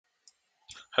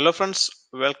Hello friends,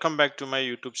 welcome back to my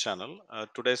YouTube channel.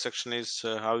 Today's section is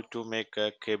how to make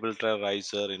a cable tray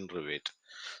riser in Revit.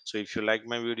 So if you like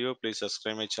my video, please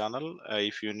subscribe my channel.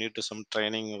 If you need some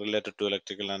training related to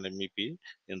electrical and MEP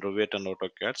in Revit and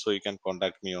AutoCAD, so you can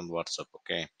contact me on WhatsApp.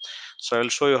 Okay. So I'll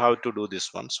show you how to do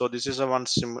this one. So this is a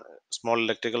small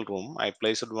electrical room. I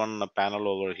placed one panel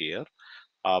over here.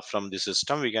 From the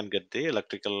system, we can get the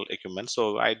electrical equipment.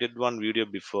 So I did one video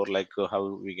before, like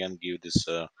how we can give this.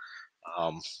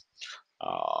 Um,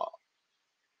 uh,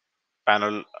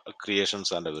 Panel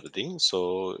creations and everything.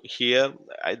 So here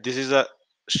this is a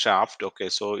shaft. Okay,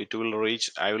 so it will reach,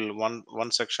 I will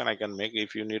one section I can make.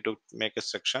 If you need to make a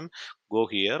section, go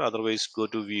here, otherwise go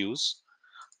to views.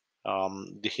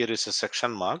 Here is a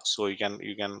section mark, so you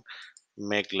can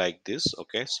make like this.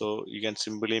 Okay, so you can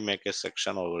simply make a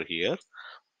section over here.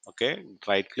 Okay,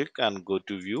 right click and go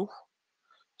to view.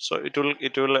 So it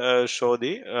will show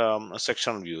the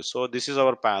section view. So this is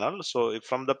our panel. So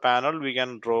from the panel we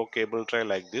can draw cable tray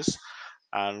like this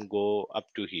and go up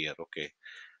to here. Okay,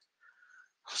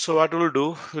 so what we'll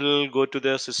do, we'll go to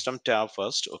the system tab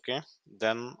first. Okay,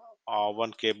 then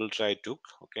one cable tray I took.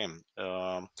 Okay,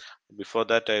 before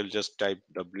that I'll just type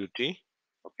wt.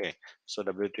 Okay, so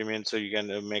wt means so you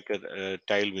can make a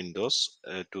tile windows,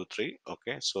 2 3.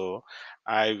 Okay, so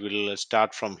I will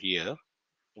start from here,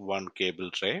 one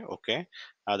cable tray. Okay,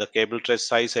 the cable tray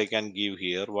size I can give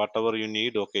here whatever you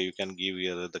need. Okay, you can give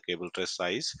here the cable tray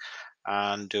size,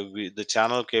 and the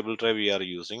channel cable tray we are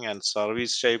using, and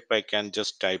service type I can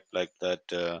just type like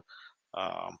that,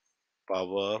 um,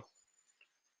 power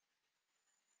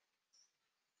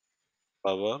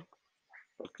power.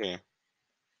 Okay,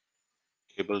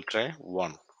 cable tray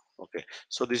one. Okay,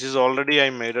 so this is already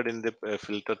I made it in the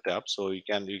filter tab, so you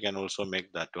can also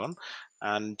make that one.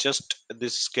 And just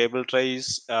this cable tray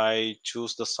is, I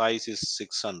choose the size is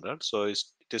 600, so it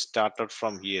is started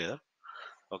from here.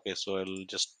 Okay, so I'll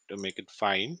just make it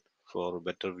fine for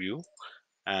better view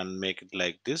and make it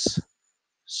like this.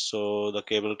 So the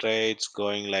cable tray, it's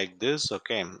going like this.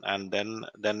 Okay, and then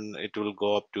it will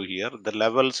go up to here, the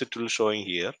levels it will showing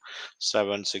here,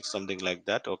 7 6 something like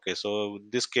that. Okay, so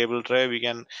this cable tray we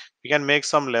can make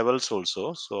some levels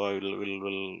also. So I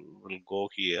will go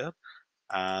here,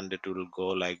 and it will go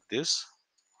like this.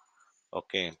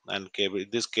 Okay, and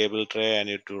this cable tray I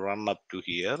need to run up to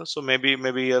here. So maybe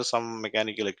here some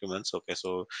mechanical equipments. Okay,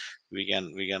 so we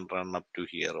can run up to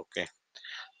here. Okay,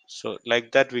 so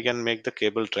like that we can make the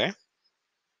cable tray.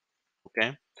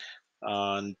 Okay,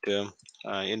 and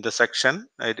in the section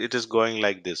it is going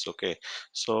like this. Okay,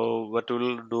 so what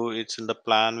we'll do, it's in the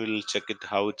plan, we'll check it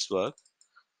how it's work.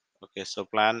 Okay, so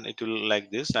plan it will like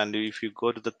this, and if you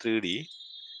go to the 3D,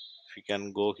 if you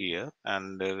can go here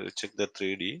and check the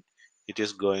 3D, it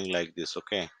is going like this.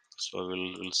 Okay, so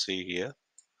we'll see here.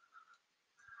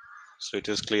 So it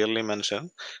is clearly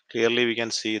mentioned, clearly we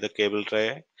can see the cable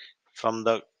tray from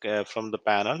the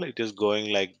panel, it is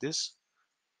going like this,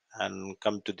 and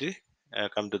come to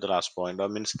the last point, or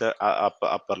means the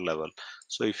upper level.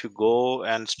 So if you go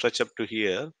and stretch up to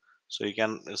here, so you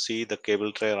can see the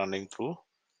cable tray running through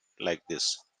like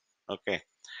this. Okay,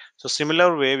 so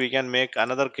similar way we can make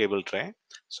another cable tray.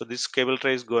 So this cable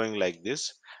tray is going like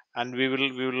this, and we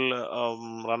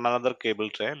will run another cable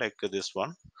tray like this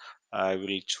one. I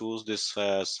will choose this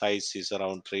size is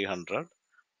around 300,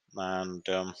 and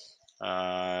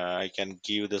I can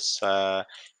give this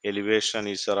elevation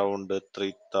is around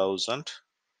 3000.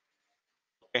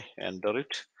 Okay, enter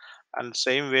it, and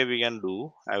same way we can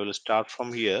do. I will start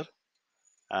from here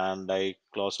and I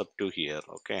close up to here.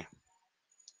 Okay,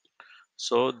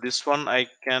 so this one I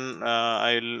can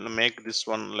I'll make this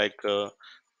one like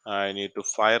I need to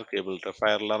fire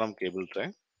alarm cable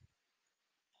tray.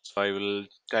 So I will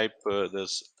type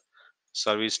this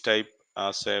service type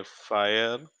as a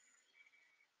fire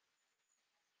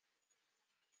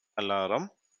alarm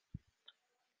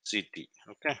CT.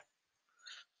 Okay,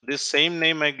 this same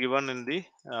name I given in the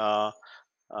uh,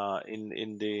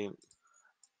 in the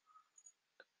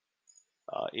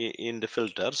in the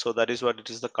filter. So that is what it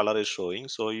is, the color is showing.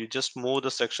 So you just move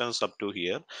the sections up to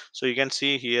here, so you can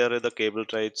see here the cable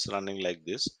tray it's running like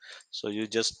this. So you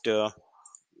just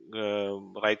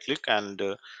right click and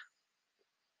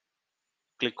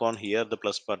click on here the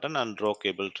plus button and draw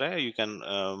cable tray. You can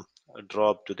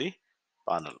draw up to the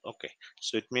panel. Okay,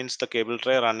 so it means the cable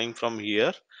tray running from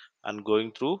here and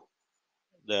going through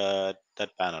that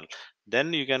panel.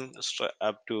 Then you can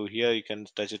up to here, you can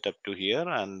touch it up to here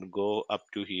and go up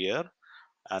to here,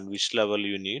 and which level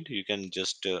you need you can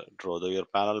just draw your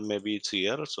panel. Maybe it's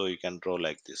here, so you can draw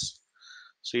like this.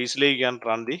 So easily you can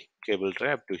run the cable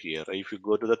tray up to here. If you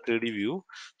go to the 3D view,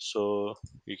 so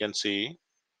you can see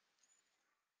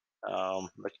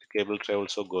like the cable tray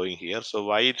also going here. So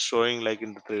why it's showing like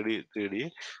in the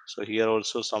 3D? So here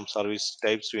also some service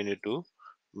types we need to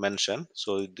mention.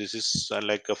 So this is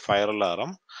like a fire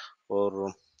alarm,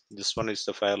 or this one is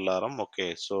the fire alarm.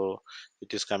 Okay, so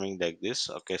it is coming like this.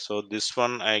 Okay, so this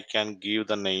one I can give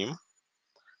the name,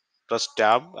 press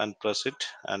tab and press it,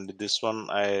 and this one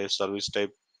I service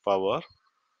type power.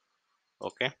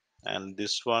 Okay, and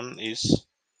this one is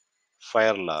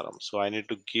fire alarm. So I need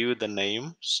to give the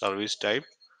name service type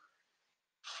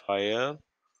fire.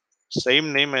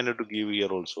 Same name I need to give here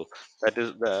also. That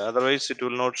is the, otherwise it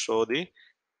will not show the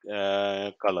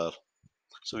color.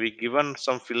 So we given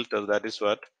some filter, that is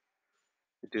what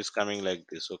it is coming like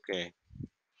this. Okay,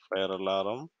 fire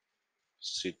alarm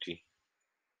city.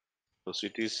 So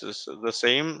city is the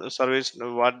same service.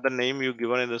 What the name you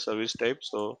given in the service type.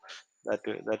 So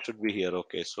that should be here.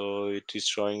 Okay, so it is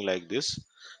showing like this.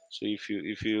 So if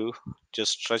you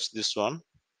just stretch this one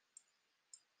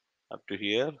up to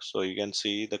here, so you can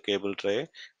see the cable tray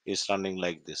is running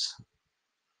like this.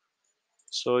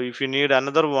 So if you need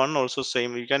another one also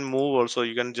same, you can move also,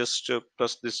 you can just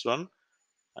press this one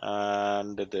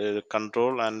and the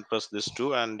control and press this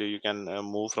two, and you can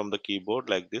move from the keyboard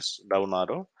like this down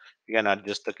arrow, you can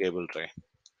adjust the cable tray.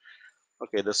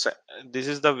 Okay, this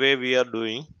is the way we are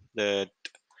doing the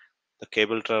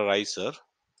cable tray riser.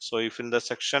 So if in the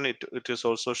section it is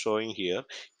also showing here,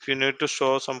 if you need to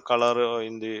show some color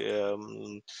in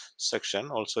the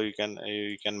section also, you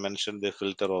can mention the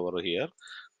filter over here.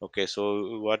 Okay,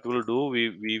 so what we'll do,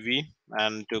 we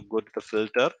and to go to the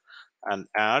filter and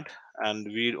add, and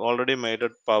we already made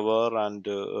it power and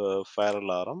fire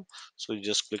alarm. So you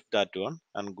just click that one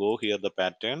and go here the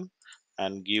pattern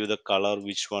and give the color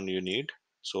which one you need,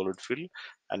 solid fill,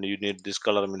 and you need this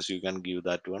color means you can give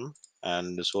that one,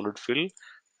 and the solid fill,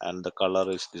 and the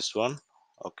color is this one.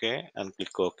 Okay, and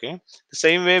click OK. The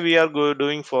same way we are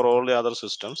doing for all the other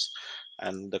systems,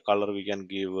 and the color we can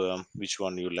give which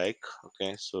one you like.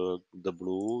 Okay, so the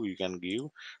blue you can give,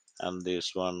 and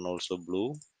this one also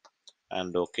blue,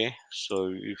 and okay.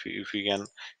 So if you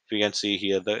can see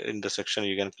here the in the section,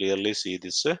 you can clearly see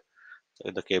this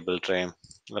the cable tray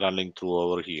running through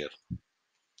over here.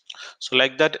 So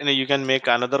like that, you can make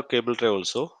another cable tray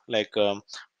also. Like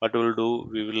what we'll do,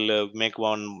 we will make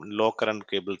one low current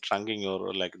cable trunking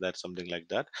or like that, something like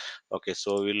that. Okay,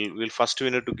 so we'll first we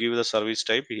need to give the service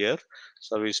type here.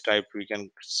 Service type we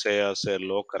can say as a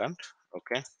low current.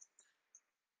 Okay,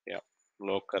 yeah,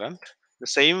 low current. The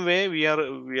same way we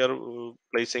are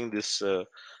placing this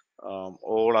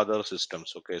all other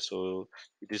systems. Okay, so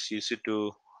it is easy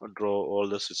to draw all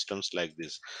the systems like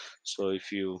this. So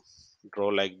if you draw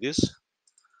like this,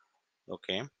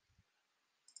 okay,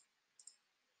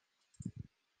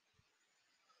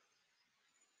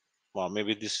 well,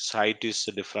 maybe this is height is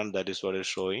different, that is what is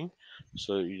showing.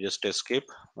 So you just escape.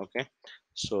 Okay,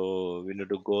 so we need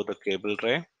to go the cable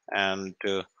tray, and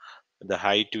the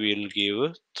height will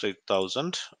give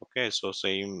 3000. Okay, so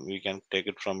same we can take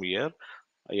it from here.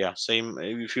 Yeah, same.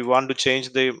 If you want to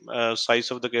change the size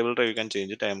of the cable tray, you can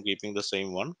change it. I am keeping the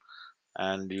same one,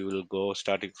 and you will go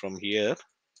starting from here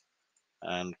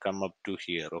and come up to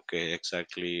here. Okay,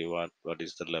 exactly what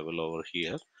is the level over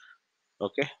here.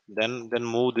 Okay, then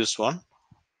move this one,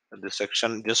 the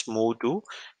section, just move to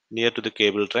near to the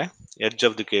cable tray, edge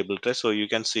of the cable tray, so you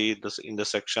can see this in the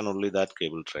section only, that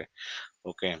cable tray.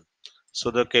 Okay,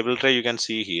 so the cable tray you can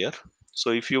see here.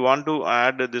 So if you want to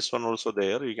add this one also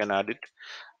there, you can add it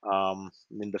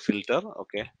in the filter.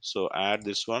 Okay, so add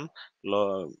this one,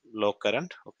 low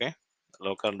current. Okay,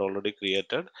 low current already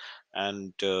created,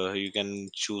 and you can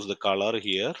choose the color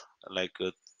here, like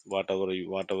whatever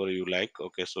you like.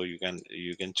 Okay, so you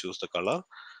can choose the color.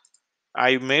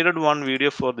 I made it one video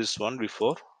for this one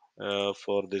before,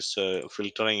 for this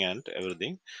filtering and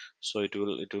everything. So it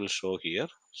will show here.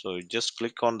 So you just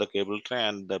click on the cable tray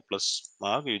and the plus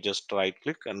mark. You just right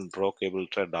click and draw cable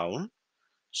tray down.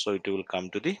 So it will come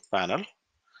to the panel,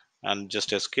 and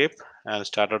just escape and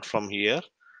start out from here,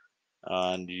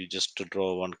 and you just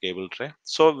draw one cable tray.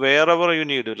 So wherever you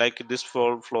need, like this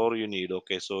floor you need.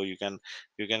 Okay, so you can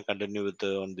continue with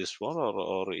on this floor,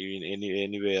 or even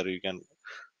anywhere you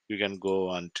can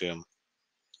go and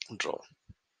draw.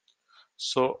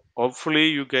 So hopefully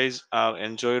you guys are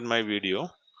enjoyed my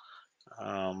video.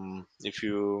 If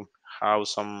you have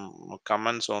some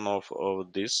comments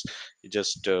of this, you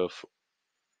just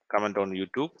comment on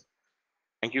YouTube.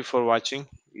 Thank you for watching.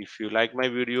 If you like my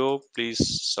video, please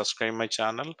subscribe my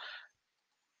channel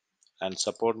and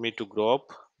support me to grow up.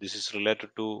 This is related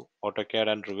to AutoCAD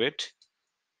and Revit.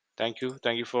 Thank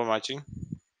you for watching.